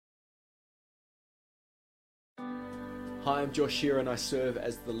Hi, I'm Josh Shearer and I serve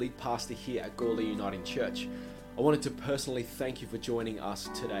as the lead pastor here at Gawler Uniting Church. I wanted to personally thank you for joining us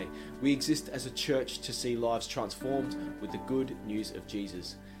today. We exist as a church to see lives transformed with the good news of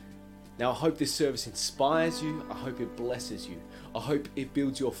Jesus. Now, I hope this service inspires you, I hope it blesses you, I hope it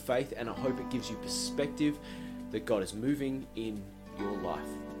builds your faith, and I hope it gives you perspective that God is moving in your life.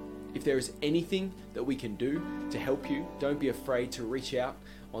 If there is anything that we can do to help you, don't be afraid to reach out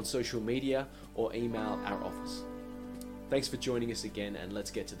on social media or email our office. Thanks for joining us again, and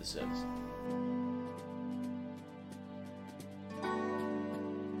let's get to the service.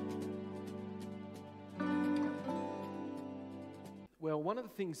 Well, one of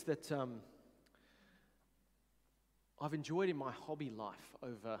the things that I've enjoyed in my hobby life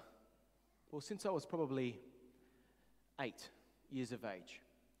since I was probably 8 years of age,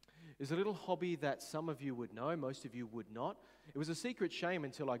 is a little hobby that some of you would know, most of you would not. It was a secret shame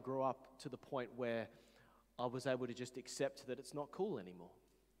until I grew up to the point where I was able to just accept that it's not cool anymore.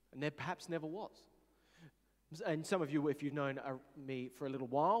 And there perhaps never was. And some of you, if you've known me for a little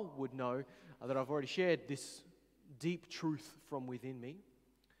while, would know that I've already shared this deep truth from within me.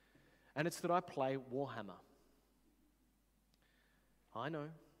 And it's that I play Warhammer. I know.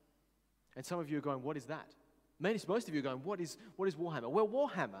 And some of you are going, what is that? Most of you are going, what is Warhammer? Well,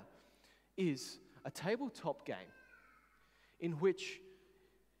 Warhammer is a tabletop game in which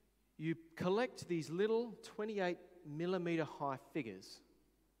you collect these little 28 millimeter high figures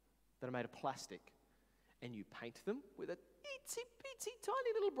that are made of plastic, and you paint them with a itsy bitsy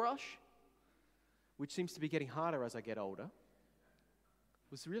tiny little brush, which seems to be getting harder as I get older.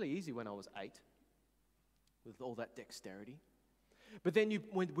 It was really easy when I was 8 with all that dexterity. But then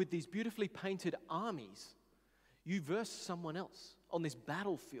with these beautifully painted armies, you verse someone else on this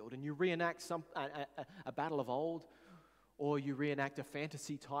battlefield, and you reenact a battle of old, or you reenact a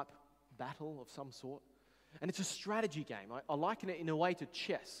fantasy type battle of some sort. And it's a strategy game. I liken it in a way to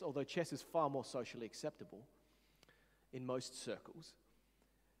chess, although chess is far more socially acceptable in most circles,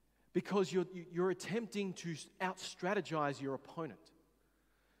 because you're attempting to out-strategize your opponent.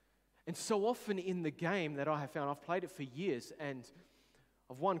 And so often in the game that I have found, I've played it for years, and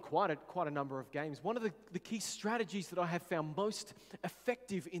I've won quite a number of games. One of the key strategies that I have found most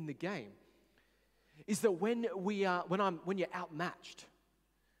effective in the game is that when you're outmatched,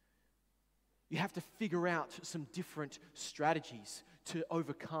 you have to figure out some different strategies to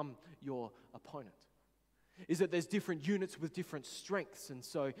overcome your opponent. Is that there's different units with different strengths, and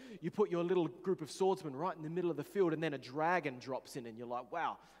so you put your little group of swordsmen right in the middle of the field, and then a dragon drops in, and you're like,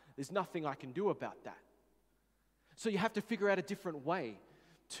 wow, there's nothing I can do about that. So you have to figure out a different way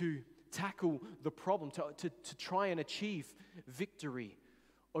to tackle the problem, to try and achieve victory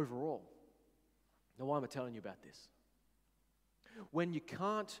overall. Now, why am I telling you about this? When you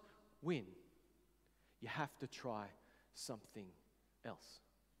can't win, you have to try something else.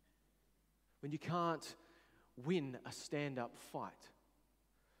 When you can't win a stand-up fight,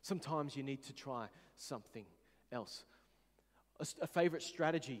 sometimes you need to try something else. A favorite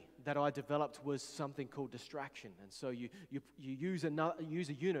strategy that I developed was something called distraction. And so you use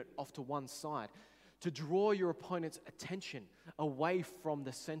a unit off to one side to draw your opponent's attention away from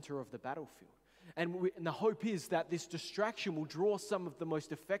the center of the battlefield. And the hope is that this distraction will draw some of the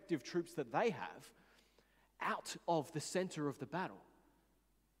most effective troops that they have out of the center of the battle,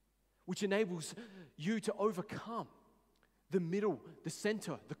 which enables you to overcome the middle, the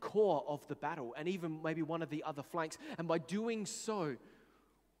center, the core of the battle, and even maybe one of the other flanks. And by doing so,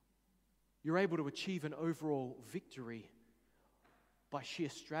 you're able to achieve an overall victory by sheer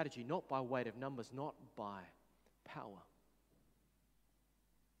strategy, not by weight of numbers, not by power.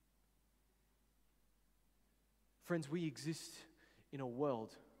 Friends, we exist in a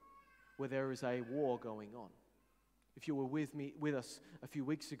world where there is a war going on. If you were with us a few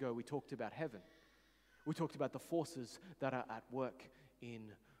weeks ago, we talked about heaven. We talked about the forces that are at work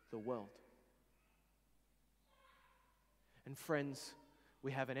in the world. And friends,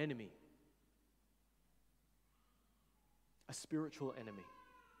 we have an enemy, a spiritual enemy,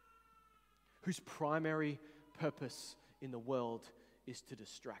 whose primary purpose in the world is to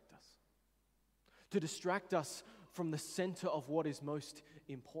distract us from the center of what is most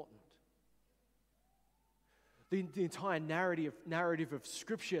important. The entire narrative of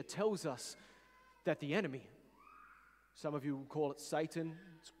Scripture tells us that the enemy, some of you will call it Satan,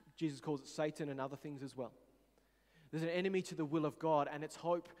 Jesus calls it Satan and other things as well. There's an enemy to the will of God, and its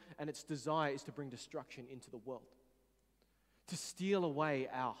hope and its desire is to bring destruction into the world, to steal away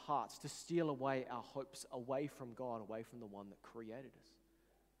our hearts, to steal away our hopes away from God, away from the one that created us.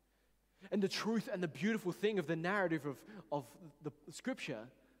 And the truth and the beautiful thing of the narrative of the Scripture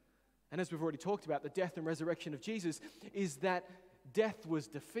and as we've already talked about, the death and resurrection of Jesus, is that death was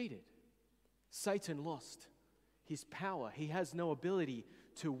defeated. Satan lost his power. He has no ability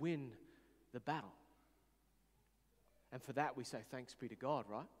to win the battle. And for that we say thanks be to God,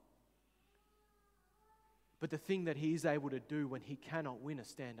 right? But the thing that he is able to do when he cannot win a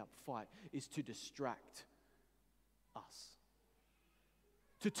stand-up fight is to distract us.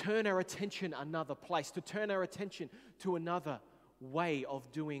 To turn our attention another place, to turn our attention to another way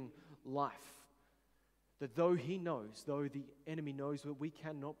of doing life. That though he knows, though the enemy knows that we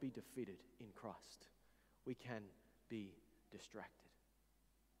cannot be defeated in Christ, we can be distracted.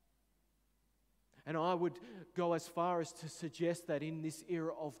 And I would go as far as to suggest that in this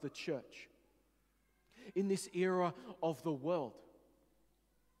era of the church, in this era of the world,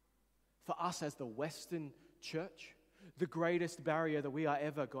 for us as the Western church, the greatest barrier that we are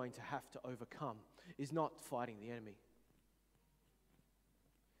ever going to have to overcome is not fighting the enemy.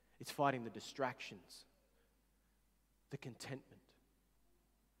 It's fighting the distractions, the contentment,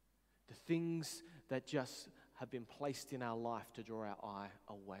 the things that just have been placed in our life to draw our eye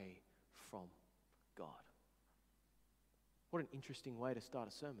away from God. What an interesting way to start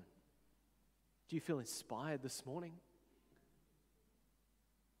a sermon. Do you feel inspired this morning?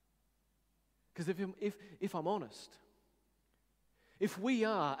 Because if I'm honest, if we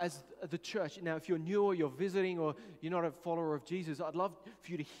are, as the church, now if you're new or you're visiting or you're not a follower of Jesus, I'd love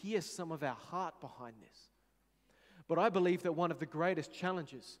for you to hear some of our heart behind this. But I believe that one of the greatest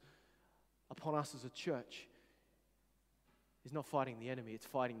challenges upon us as a church is not fighting the enemy, it's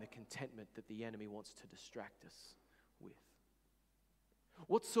fighting the contentment that the enemy wants to distract us with.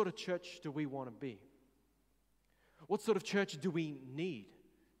 What sort of church do we want to be? What sort of church do we need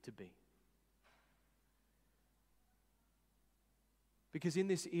to be? Because in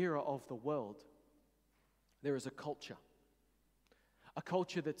this era of the world, there is a culture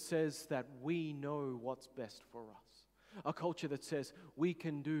that says that we know what's best for us, a culture that says we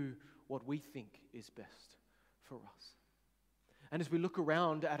can do what we think is best for us. And as we look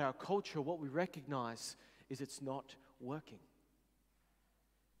around at our culture, what we recognize is it's not working.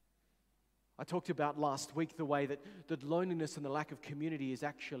 I talked about last week the way that loneliness and the lack of community is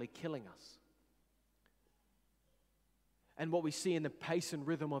actually killing us. And what we see in the pace and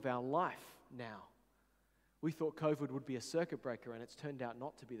rhythm of our life now. We thought COVID would be a circuit breaker, and it's turned out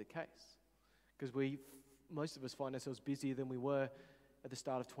not to be the case. Because most of us find ourselves busier than we were at the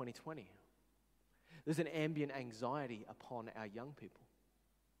start of 2020. There's an ambient anxiety upon our young people.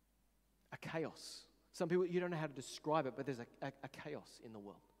 A chaos. Some people, you don't know how to describe it, but there's a chaos in the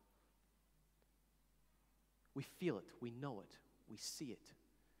world. We feel it, we know it, we see it.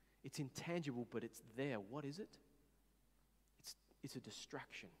 It's intangible, but it's there. What is it? It's a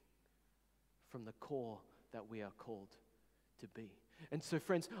distraction from the core that we are called to be. And so,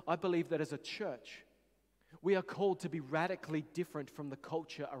 friends, I believe that as a church, we are called to be radically different from the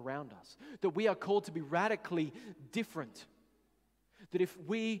culture around us. That we are called to be radically different. That if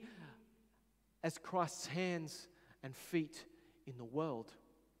we, as Christ's hands and feet in the world,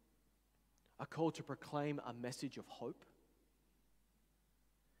 are called to proclaim a message of hope,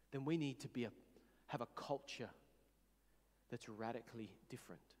 then we need to have a culture that's radically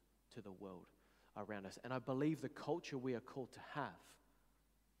different to the world around us. And I believe the culture we are called to have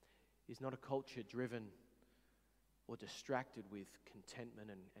is not a culture driven or distracted with contentment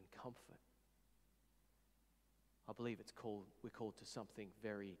and comfort. I believe we're called to something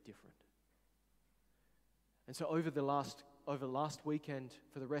very different. And so over last weekend,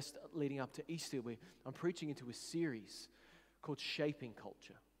 for the rest leading up to Easter, I'm preaching into a series called Shaping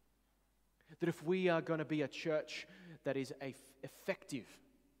Culture. That if we are going to be a church that is effective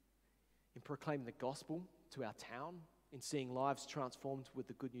in proclaiming the gospel to our town, in seeing lives transformed with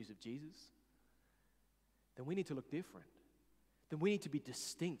the good news of Jesus, then we need to look different. Then we need to be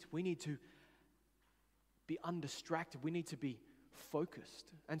distinct. We need to be undistracted. We need to be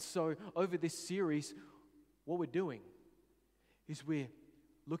focused. And so over this series, what we're doing is we're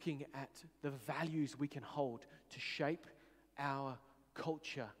looking at the values we can hold to shape our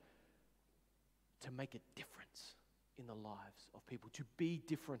culture to make a difference in the lives of people, to be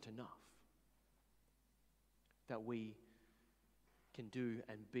different enough that we can do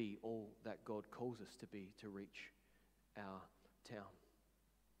and be all that God calls us to be to reach our town.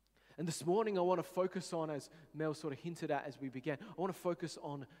 And this morning I want to focus on, as Mel sort of hinted at as we began, I want to focus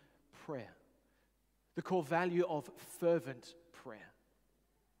on prayer. The core value of fervent prayer.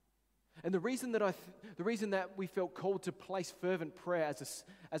 And the reason that we felt called to place fervent prayer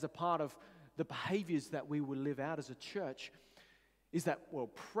as a part of the behaviors that we will live out as a church is that, well,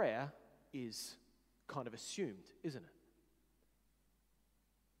 prayer is kind of assumed, isn't it?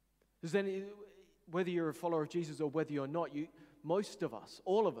 Because then, whether you're a follower of Jesus or whether you're not, most of us,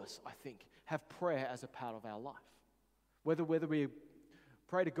 all of us, I think, have prayer as a part of our life. Whether we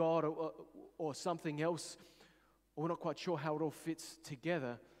pray to God or something else, or we're not quite sure how it all fits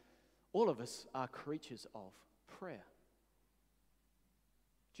together, all of us are creatures of prayer.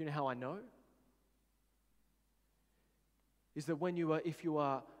 Do you know how I know? Is that if you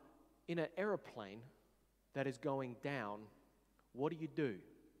are in an aeroplane that is going down, what do?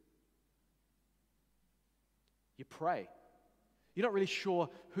 You pray. You're not really sure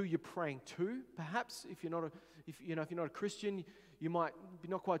who you're praying to. Perhaps if you're not a Christian, you might be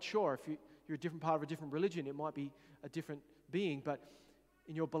not quite sure. If you're a different part of a different religion, it might be a different being, but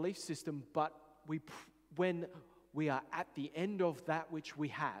in your belief system. But when we are at the end of that which we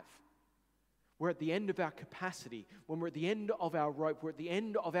have, we're at the end of our capacity. When we're at the end of our rope, we're at the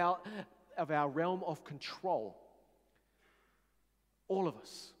end of our realm of control. All of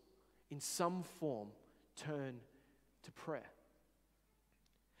us, in some form, turn to prayer.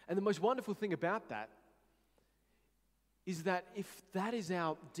 And the most wonderful thing about that is that if that is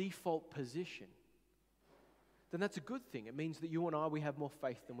our default position, then that's a good thing. It means that you and I, we have more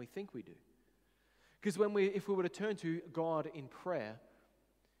faith than we think we do. Because if we were to turn to God in prayer,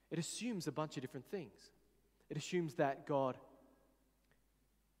 it assumes a bunch of different things. It assumes that God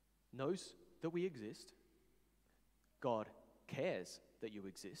knows that we exist. God cares that you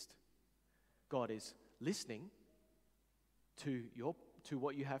exist. God is listening to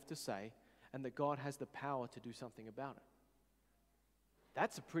what you have to say, and that God has the power to do something about it.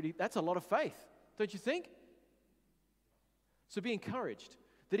 That's a lot of faith, don't you think? So be encouraged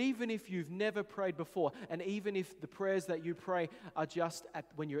that even if you've never prayed before, and even if the prayers that you pray are just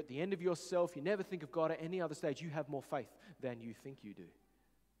when you're at the end of yourself, you never think of God at any other stage, you have more faith than you think you do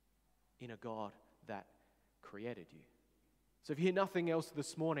in a God that created you. So if you hear nothing else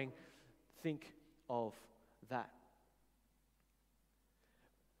this morning, think of that.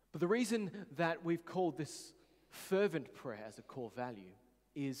 But the reason that we've called this fervent prayer as a core value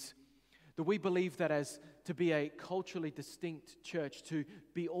is that we believe that to be a culturally distinct church, to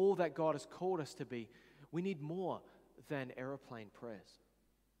be all that God has called us to be, we need more than aeroplane prayers.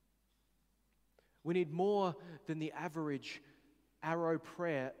 We need more than the average arrow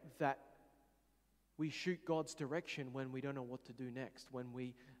prayer that we shoot God's direction when we don't know what to do next, when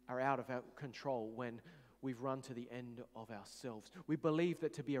we are out of our control, when we've run to the end of ourselves. We believe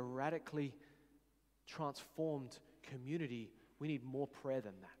that to be a radically transformed community, we need more prayer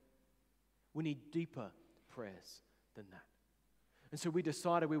than that. We need deeper prayers than that. And so we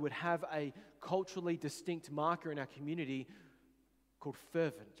decided we would have a culturally distinct marker in our community called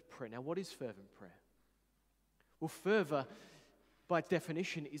fervent prayer. Now, what is fervent prayer? Well, fervor, by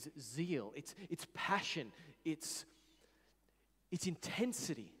definition, is zeal. It's passion. It's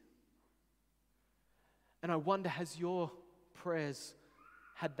intensity. And I wonder, has your prayers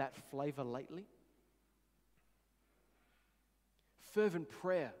had that flavor lately? Fervent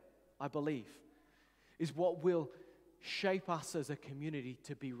prayer, I believe, is what will shape us as a community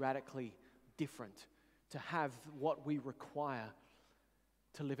to be radically different, to have what we require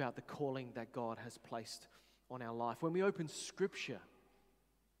to live out the calling that God has placed on our life. When we open Scripture,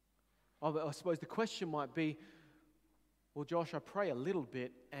 I suppose the question might be, well, Josh, I pray a little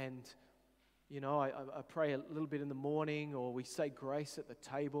bit, and I pray a little bit in the morning, or we say grace at the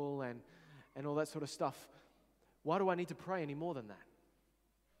table and all that sort of stuff. Why do I need to pray any more than that?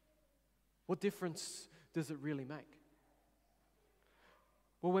 What difference does it really make?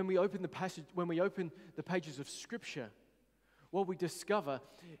 Well, when we open the pages of Scripture, what we discover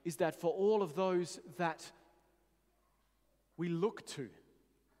is that for all of those that we look to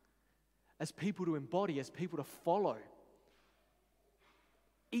as people to embody, as people to follow,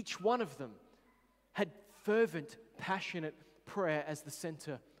 each one of them had fervent, passionate prayer as the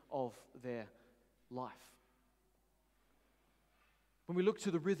center of their life. When we look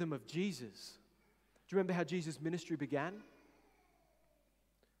to the rhythm of Jesus, do you remember how Jesus' ministry began?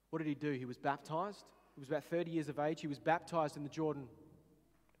 What did he do? He was baptized. He was about 30 years of age. He was baptized in the Jordan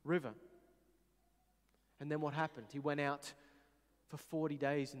River. And then what happened? He went out for 40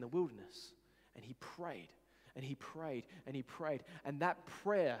 days in the wilderness, and he prayed, and he prayed, and he prayed. And that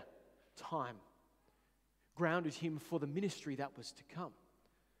prayer time grounded him for the ministry that was to come.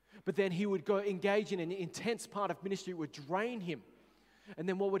 But then he would go engage in an intense part of ministry. It would drain him. And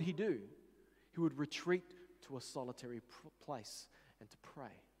then what would he do? He would retreat to a solitary place and to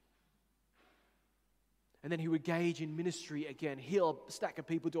pray. And then he would engage in ministry again, heal a stack of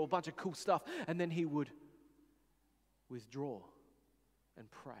people, do a bunch of cool stuff, and then he would withdraw and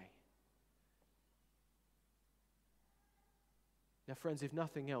pray. Now, friends, if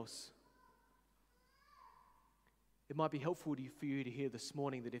nothing else, it might be helpful for you to hear this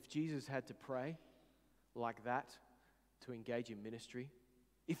morning that if Jesus had to pray like that to engage in ministry,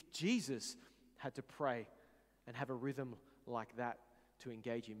 if Jesus had to pray and have a rhythm like that to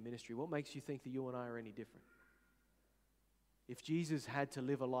engage in ministry, what makes you think that you and I are any different? If Jesus had to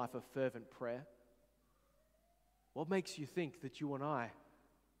live a life of fervent prayer, what makes you think that you and I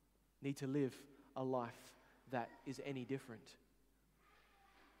need to live a life that is any different?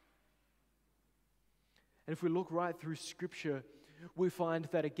 And if we look right through Scripture, we find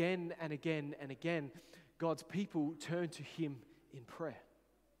that again and again and again, God's people turn to Him in prayer.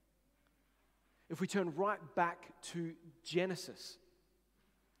 If we turn right back to Genesis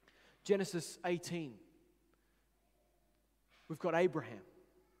 18, we've got Abraham.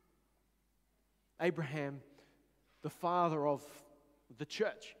 Abraham, the father of the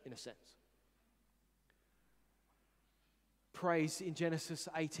church, in a sense, prays in Genesis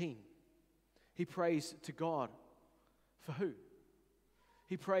 18. He prays to God for who?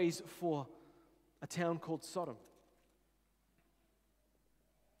 He prays for a town called Sodom.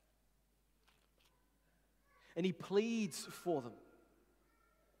 And he pleads for them.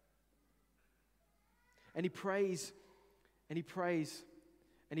 And he prays, and he prays,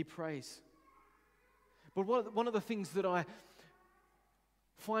 and he prays. But one of the things that I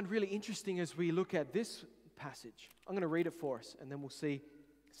find really interesting as we look at this passage, I'm going to read it for us, and then we'll see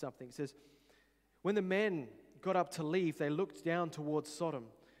something. It says, when the men got up to leave, they looked down towards Sodom,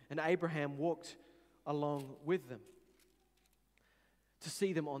 and Abraham walked along with them to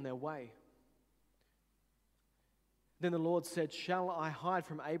see them on their way. Then the Lord said, shall I hide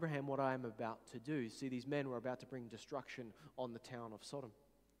from Abraham what I am about to do? See, these men were about to bring destruction on the town of Sodom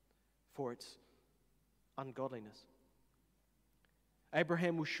for its ungodliness.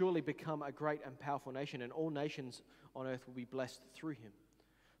 Abraham will surely become a great and powerful nation, and all nations on earth will be blessed through him.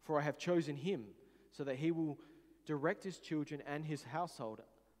 For I have chosen him so that he will direct his children and his household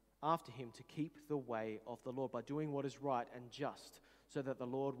after him to keep the way of the Lord by doing what is right and just, so that the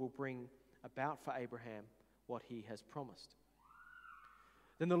Lord will bring about for Abraham what he has promised.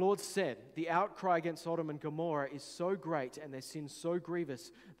 Then the Lord said, the outcry against Sodom and Gomorrah is so great and their sin so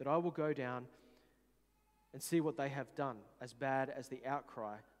grievous that I will go down and see what they have done, as bad as the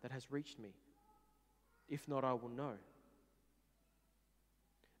outcry that has reached me. If not, I will know.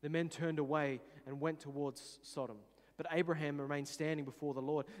 The men turned away and went towards Sodom. But Abraham remained standing before the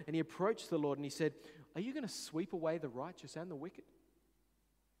Lord, and he approached the Lord and he said, are you going to sweep away the righteous and the wicked?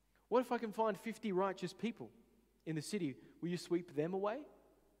 What if I can find 50 righteous people in the city? Will you sweep them away?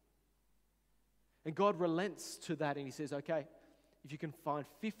 And God relents to that and he says, okay, if you can find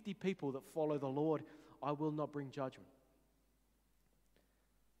 50 people that follow the Lord, I will not bring judgment.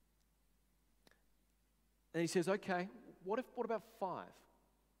 And he says, okay, what about 5?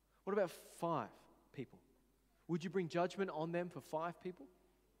 What about 5 people? Would you bring judgment on them for 5 people?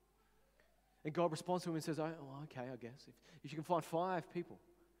 And God responds to him and says, oh, okay, I guess. If you can find 5 people,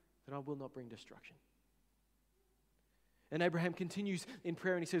 then I will not bring destruction. And Abraham continues in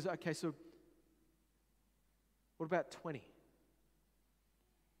prayer and he says, okay, so what about 20?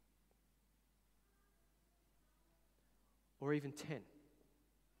 Or even 10?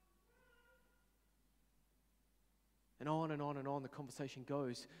 And on and on and on the conversation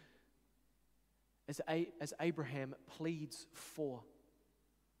goes as Abraham pleads for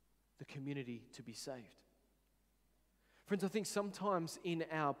the community to be saved. Friends, I think sometimes in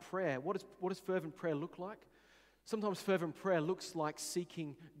our prayer, what does fervent prayer look like? Sometimes fervent prayer looks like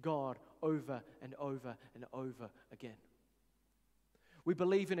seeking God over and over and over again. We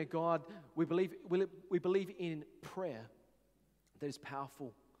believe in a God, we believe in prayer that is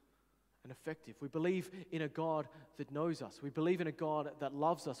powerful and effective. We believe in a God that knows us. We believe in a God that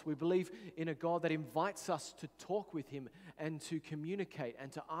loves us. We believe in a God that invites us to talk with him and to communicate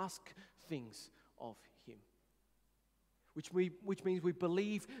and to ask things of him. Which means we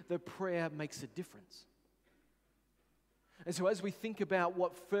believe that prayer makes a difference. And so as we think about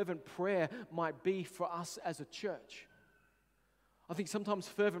what fervent prayer might be for us as a church, I think sometimes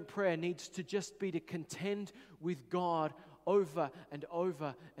fervent prayer needs to just be to contend with God over and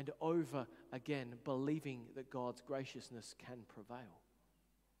over and over again, believing that God's graciousness can prevail.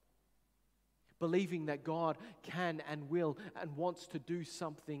 Believing that God can and will and wants to do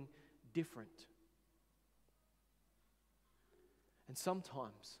something different. And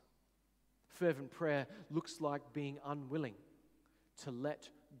sometimes fervent prayer looks like being unwilling to let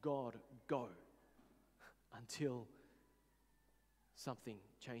God go until something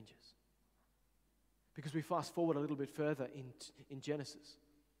changes. Because we fast forward a little bit further in Genesis,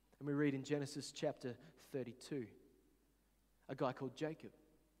 and we read in Genesis chapter 32 a guy called Jacob,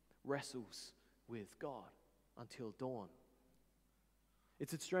 wrestles with God until dawn.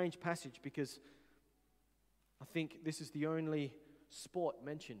 It's a strange passage because I think this is the only sport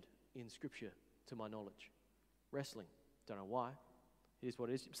mentioned in Scripture, to my knowledge. Wrestling. Don't know why. It is what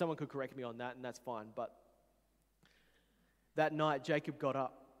it is. Someone could correct me on that, and that's fine. But that night, Jacob got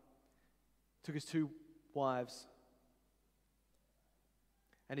up, took his 2 wives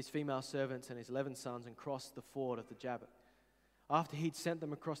and his female servants and his 11 sons and crossed the ford of the Jabbok. After he'd sent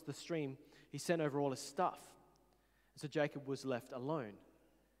them across the stream, he sent over all his stuff. So Jacob was left alone.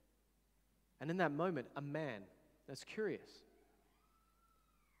 And in that moment, a man, that's curious,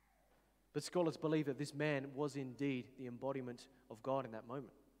 but scholars believe that this man was indeed the embodiment of God in that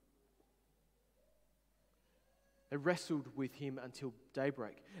moment. They wrestled with him until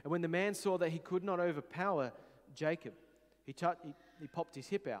daybreak. And when the man saw that he could not overpower Jacob, he popped his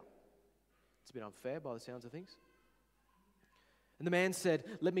hip out. It's a bit unfair by the sounds of things. And the man said,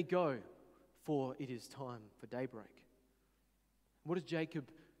 "Let me go, for it is time for daybreak." What does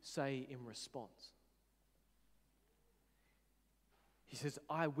Jacob say in response? He says,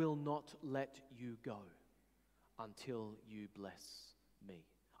 "I will not let you go until you bless me."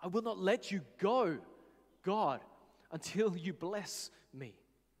 I will not let you go, God, until you bless me.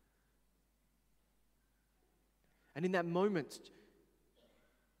 And in that moment,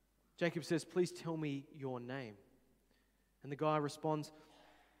 Jacob says, "Please tell me your name." And the guy responds,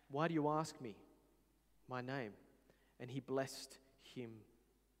 "Why do you ask me my name?" And he blessed him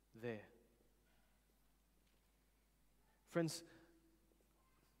there. Friends,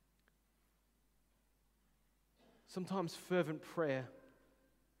 sometimes fervent prayer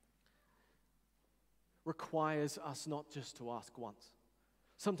requires us not just to ask once.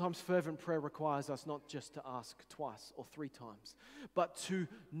 Sometimes fervent prayer requires us not just to ask twice or 3 times, but to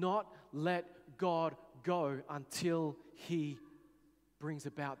not let God go until He brings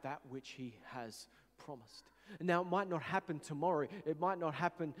about that which He has promised. And now, it might not happen tomorrow, it might not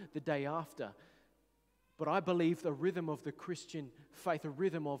happen the day after, but I believe the rhythm of the Christian faith, the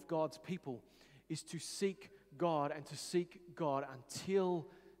rhythm of God's people, is to seek God and to seek God until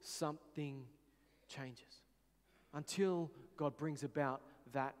something changes, until God brings about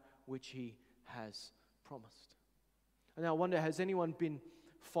that which He has promised. And now I wonder, has anyone been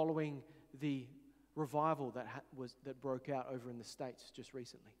following the revival that broke out over in the States just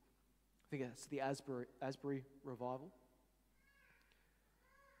recently? I think that's the Asbury revival.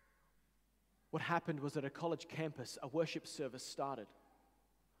 What happened was at a college campus, a worship service started,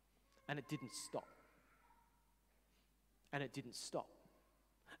 and it didn't stop. And it didn't stop.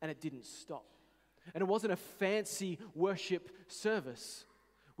 And it didn't stop. And it wasn't a fancy worship service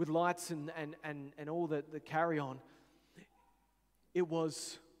with lights and all the carry-on. It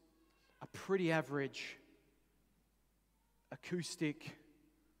was a pretty average, acoustic,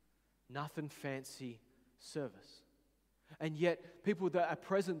 nothing fancy service. And yet, people that are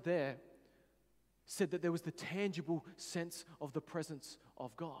present there said that there was the tangible sense of the presence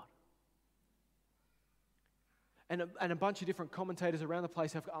of God. And a bunch of different commentators around the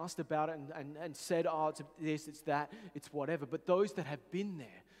place have asked about it and said, "Oh, it's this, it's that, it's whatever." But those that have been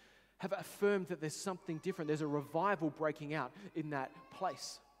there have affirmed that there's something different. There's a revival breaking out in that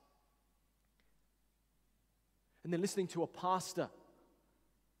place. And then listening to a pastor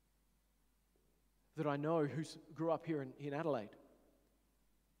that I know who grew up here in Adelaide,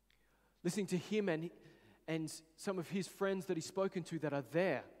 listening to him and some of his friends that he's spoken to that are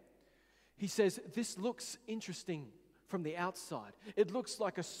there, he says, this looks interesting from the outside. It looks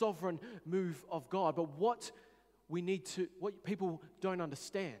like a sovereign move of God. But what people don't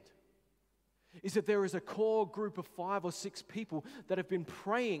understand is that there is a core group of 5 or 6 people that have been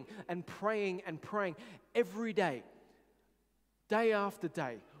praying and praying and praying every day after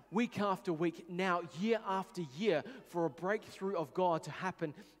day, week after week, now year after year, for a breakthrough of God to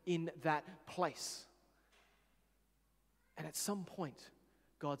happen in that place. And at some point,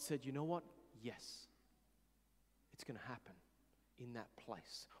 God said, "You know what? Yes, it's going to happen in that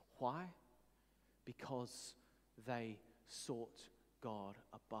place." Why? Because they sought God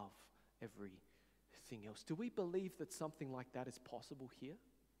above everything else. Do we believe that something like that is possible here?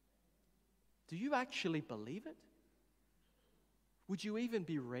 Do you actually believe it? Would you even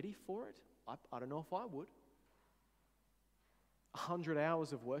be ready for it? I don't know if I would. 100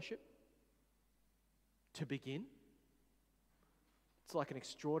 hours of worship to begin. It's like an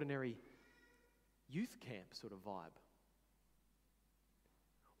extraordinary youth camp sort of vibe.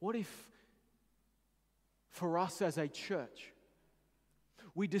 What if, for us as a church,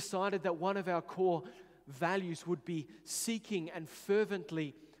 we decided that one of our core values would be seeking and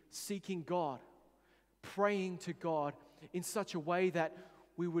fervently seeking God, praying to God in such a way that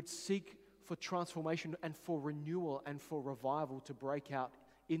we would seek for transformation and for renewal and for revival to break out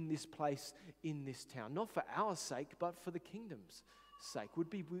in this place, in this town. Not for our sake, but for the kingdom's sake.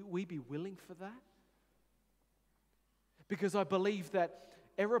 Would we be willing for that? Because I believe that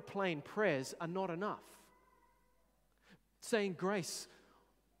aeroplane prayers are not enough. Saying grace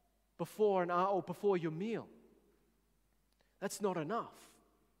before or before your meal, that's not enough.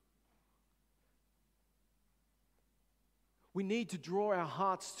 We need to draw our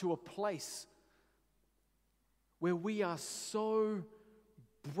hearts to a place where we are so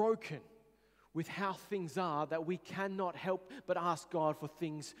broken with how things are that we cannot help but ask God for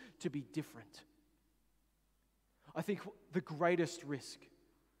things to be different. I think the greatest risk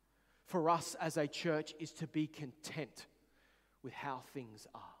for us as a church is to be content with how things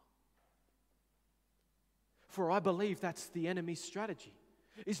are. For I believe that's the enemy's strategy,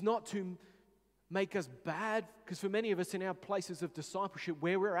 is not to make us bad, because for many of us in our places of discipleship,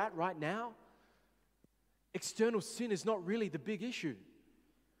 where we're at right now, external sin is not really the big issue.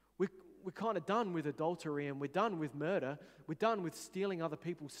 We're kind of done with adultery, and we're done with murder. We're done with stealing other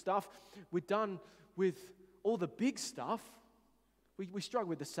people's stuff. We're done with all the big stuff. We struggle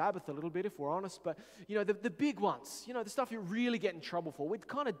with the Sabbath a little bit, if we're honest, but the big ones, the stuff you really get in trouble for, we're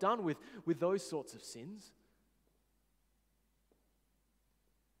kind of done with those sorts of sins.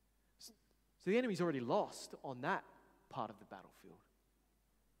 So the enemy's already lost on that part of the battlefield.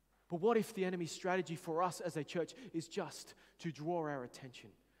 But what if the enemy's strategy for us as a church is just to draw our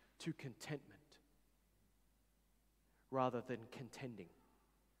attention to contentment rather than contending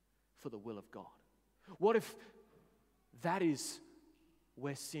for the will of God? What if that is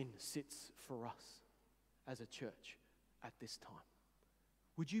where sin sits for us as a church at this time?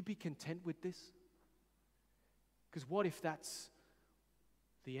 Would you be content with this? Because what if that's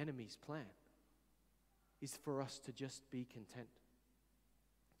the enemy's plan? Is for us to just be content,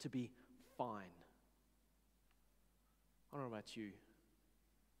 to be fine. I don't know about you,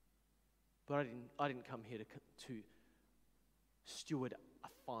 but I didn't come here to steward a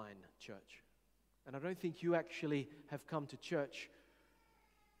fine church. And I don't think you actually have come to church.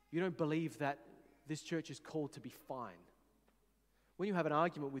 You don't believe that this church is called to be fine. When you have an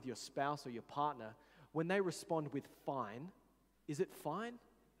argument with your spouse or your partner, when they respond with fine, is it fine?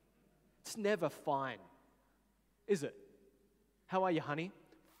 It's never fine. Is it? How are you, honey?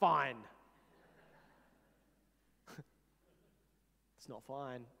 Fine. It's not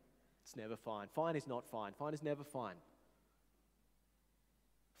fine. It's never fine. Fine is not fine. Fine is never fine.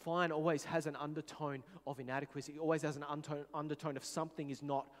 Fine always has an undertone of inadequacy. It always has an undertone of something is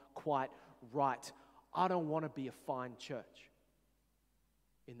not quite right. I don't want to be a fine church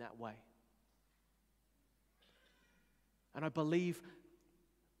in that way. And I believe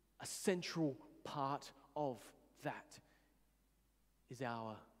a central part of that is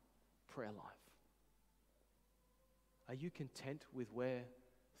our prayer life. Are you content with where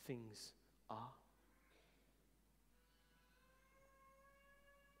things are?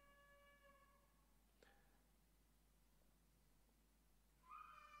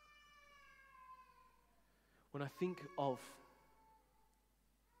 When I think of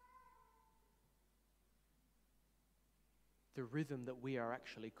the rhythm that we are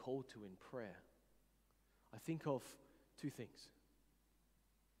actually called to in prayer, I think of two things.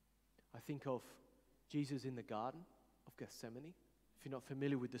 I think of Jesus in the Garden of Gethsemane. If you're not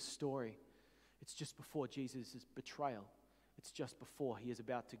familiar with the story, it's just before Jesus' betrayal. It's just before he is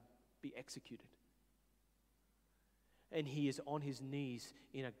about to be executed. And he is on his knees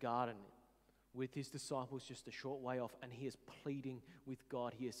in a garden with his disciples just a short way off, and he is pleading with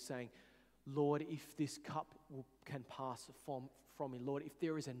God. He is saying, Lord, if this cup can pass from me, Lord, if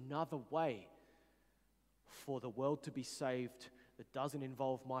there is another way for the world to be saved that doesn't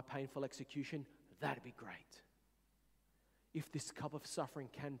involve my painful execution, that'd be great. If this cup of suffering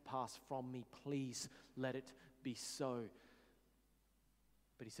can pass from me, please let it be so.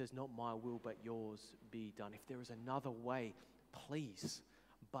 But he says, not my will, but yours be done. If there is another way, please,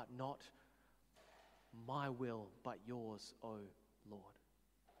 but not my will, but yours, O Lord.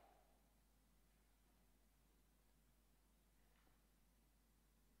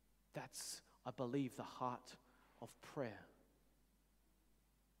 That's, I believe, the heart of prayer.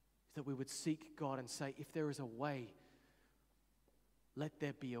 That we would seek God and say, if there is a way, let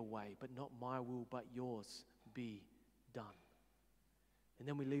there be a way, but not my will, but yours be done. And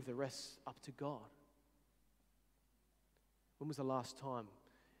then we leave the rest up to God. When was the last time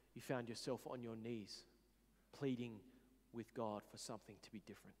you found yourself on your knees pleading with God for something to be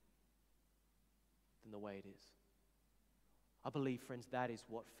different than the way it is? I believe, friends, that is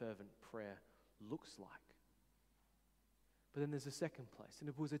what fervent prayer looks like. But then there's a second place, and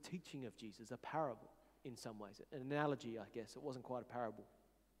it was a teaching of Jesus, a parable in some ways, an analogy, I guess. It wasn't quite a parable.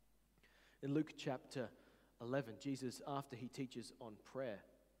 In Luke chapter 11, Jesus, after he teaches on prayer,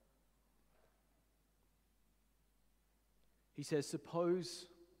 he says, suppose,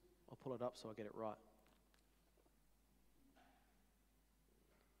 I'll pull it up so I get it right.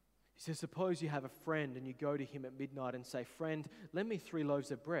 He says, suppose you have a friend and you go to him at midnight and say, friend, lend me 3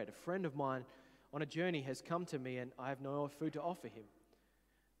 loaves of bread. A friend of mine on a journey has come to me and I have no food to offer him.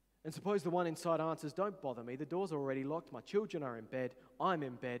 And suppose the one inside answers, don't bother me, the door's already locked, my children are in bed, I'm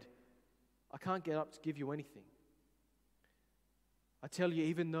in bed, I can't get up to give you anything. I tell you,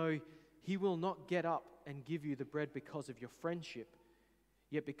 even though he will not get up and give you the bread because of your friendship,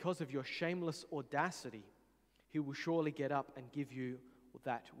 yet because of your shameless audacity, he will surely get up and give you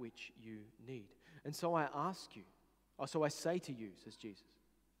that which you need. And so I say to you, says Jesus,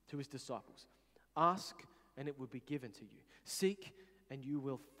 to his disciples, ask and it will be given to you. Seek and you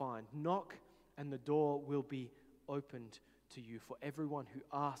will find. Knock and the door will be opened to you. For everyone who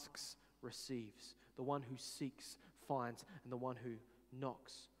asks receives. The one who seeks finds. And the one who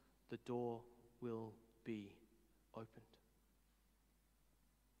knocks, the door will be opened.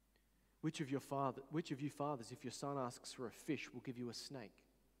 Which of you fathers, if your son asks for a fish, will give you a snake?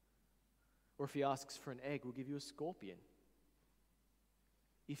 Or if he asks for an egg, will give you a scorpion?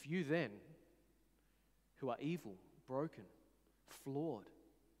 If you then, who are evil, broken, flawed,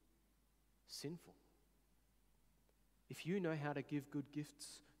 sinful, if you know how to give good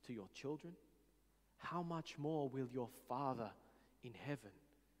gifts to your children, how much more will your Father in heaven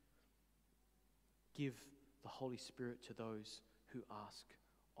give the Holy Spirit to those who ask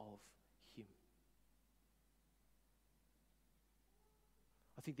of him?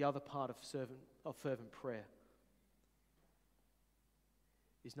 I think the other part of fervent prayer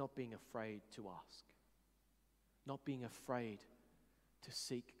is not being afraid to ask, not being afraid to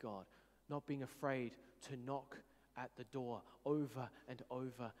seek God, not being afraid to knock at the door over and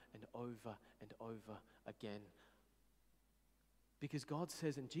over and over and over again. Because God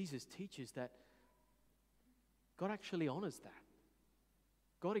says, and Jesus teaches, that God actually honors that.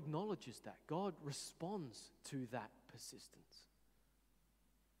 God acknowledges that. God responds to that persistence.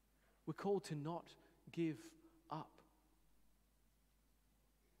 We're called to not give up.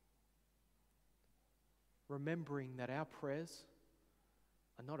 Remembering that our prayers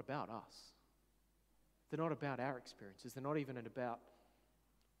are not about us. They're not about our experiences. They're not even about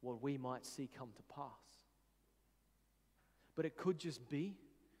what we might see come to pass. But it could just be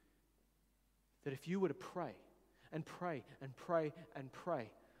that if you were to pray and pray and pray and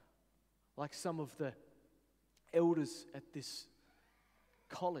pray, like some of the elders at this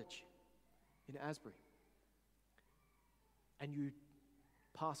college in Asbury, and you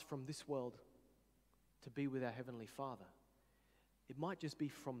pass from this world to be with our Heavenly Father, it might just be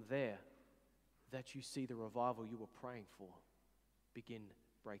from there that you see the revival you were praying for begin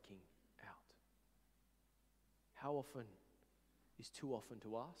breaking out. How often is too often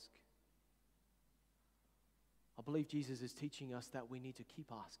to ask? I believe Jesus is teaching us that we need to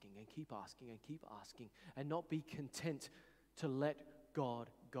keep asking and keep asking and keep asking and not be content to let God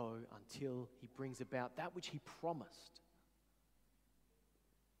go until he brings about that which he promised.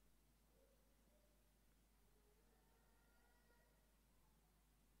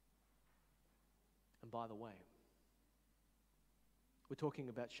 And by the way, we're talking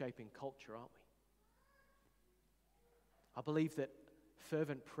about shaping culture, aren't we? I believe that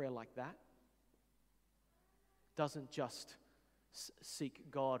fervent prayer like that doesn't just seek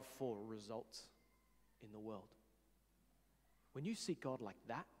God for results in the world. When you seek God like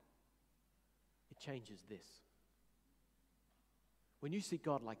that, it changes this. When you seek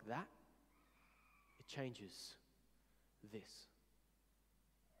God like that, it changes this.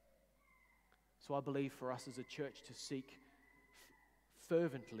 So I believe for us as a church to seek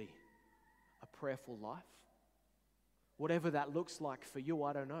fervently a prayerful life, whatever that looks like for you,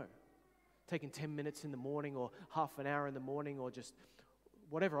 I don't know. Taking 10 minutes in the morning or half an hour in the morning or just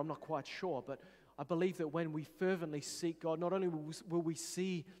whatever, I'm not quite sure. But I believe that when we fervently seek God, not only will we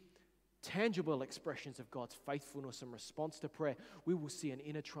see tangible expressions of God's faithfulness in response to prayer, we will see an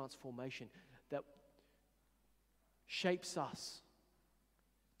inner transformation that shapes us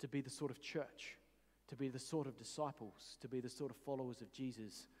to be the sort of church, to be the sort of disciples, to be the sort of followers of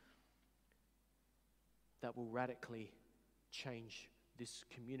Jesus that will radically change this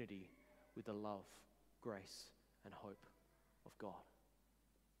community with the love, grace, and hope of God.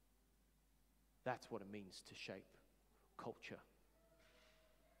 That's what it means to shape culture.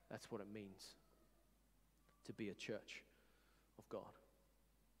 That's what it means to be a church of God.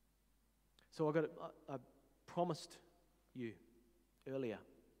 So I promised you earlier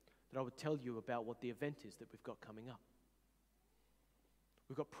that I would tell you about what the event is that we've got coming up.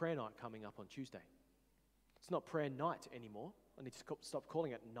 We've got prayer night coming up on Tuesday. It's not prayer night anymore. I need to stop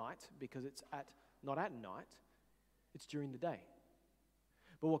calling it night because it's not at night. It's during the day.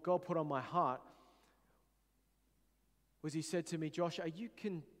 But what God put on my heart was He said to me, Josh,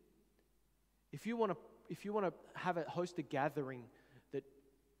 if you want to host a gathering that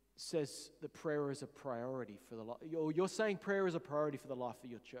says that prayer is a priority for the life, or you're saying prayer is a priority for the life of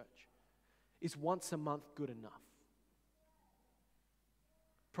your church, is once a month good enough?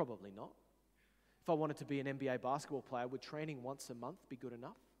 Probably not. If I wanted to be an NBA basketball player, would training once a month be good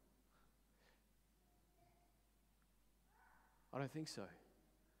enough? I don't think so.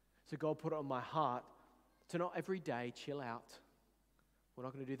 So God put it on my heart to not every day chill out. We're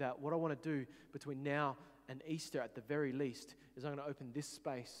not going to do that. What I want to do between now and Easter at the very least is I'm going to open this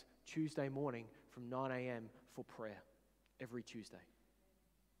space Tuesday morning from 9 a.m. for prayer every Tuesday.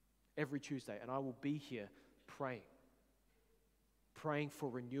 Every Tuesday. And I will be here praying. Praying for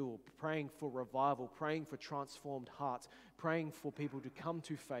renewal, praying for revival, praying for transformed hearts, praying for people to come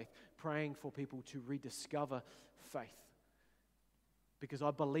to faith, praying for people to rediscover faith. Because I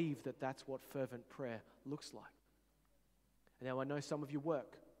believe that that's what fervent prayer looks like. And now I know some of you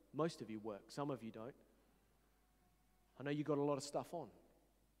work, most of you work, some of you don't. I know you got a lot of stuff on.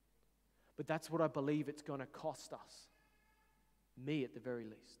 But that's what I believe it's going to cost us. Me at the very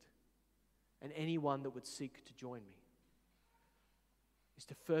least. And anyone that would seek to join me. Is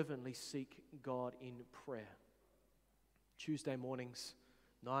to fervently seek God in prayer. Tuesday mornings,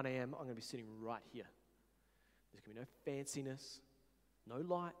 9 a.m., I'm going to be sitting right here. There's going to be no fanciness, no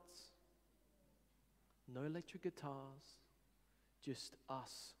lights, no electric guitars, just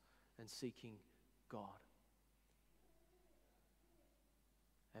us and seeking God.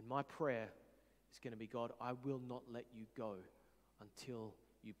 And my prayer is going to be, God, I will not let you go until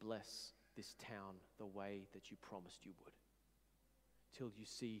you bless this town the way that you promised you would. Till you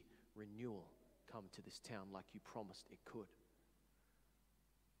see renewal come to this town like you promised it could.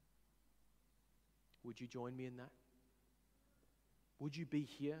 Would you join me in that? Would you be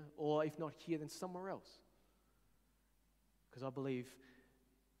here? Or if not here, then somewhere else? Because I believe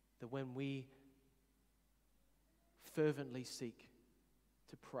that when we fervently seek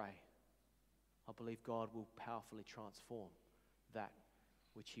to pray, I believe God will powerfully transform that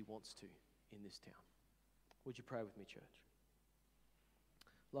which He wants to in this town. Would you pray with me, church?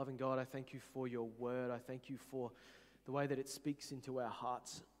 Loving God, I thank you for your word. I thank you for the way that it speaks into our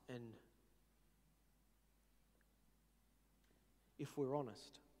hearts. And if we're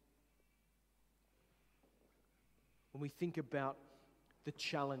honest, when we think about the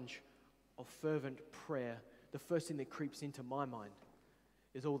challenge of fervent prayer, the first thing that creeps into my mind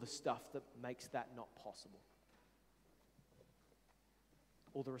is all the stuff that makes that not possible.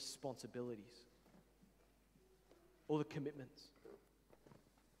 All the responsibilities, all the commitments,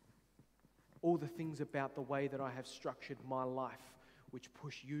 all the things about the way that I have structured my life which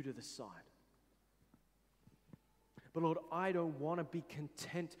push you to the side. But Lord, I don't want to be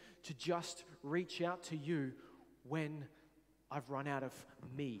content to just reach out to you when I've run out of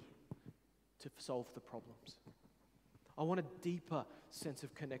me to solve the problems. I want a deeper sense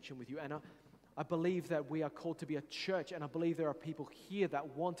of connection with you. And I believe that we are called to be a church, and I believe there are people here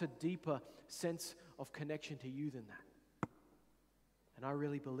that want a deeper sense of connection to you than that. And I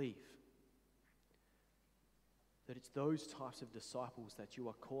really believe that it's those types of disciples that you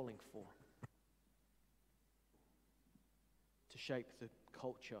are calling for to shape the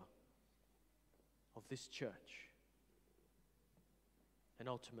culture of this church and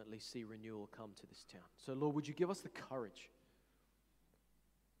ultimately see renewal come to this town. So Lord, would you give us the courage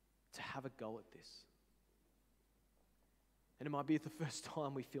to have a go at this? And it might be the first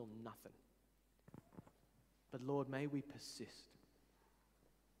time we feel nothing. But Lord, may we persist.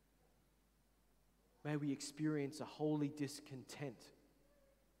 May we experience a holy discontent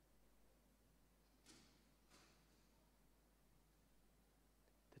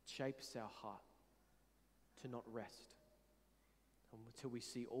that shapes our heart to not rest until we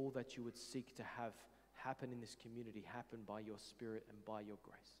see all that you would seek to have happen in this community happen by your Spirit and by your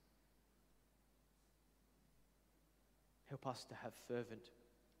grace. Help us to have fervent,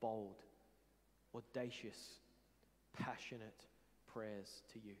 bold, audacious, passionate prayers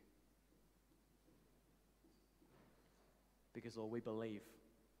to you. Because, Lord, we believe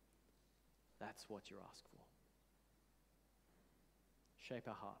that's what you ask for. Shape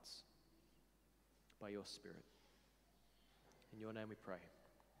our hearts by your Spirit. In your name we pray.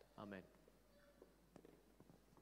 Amen.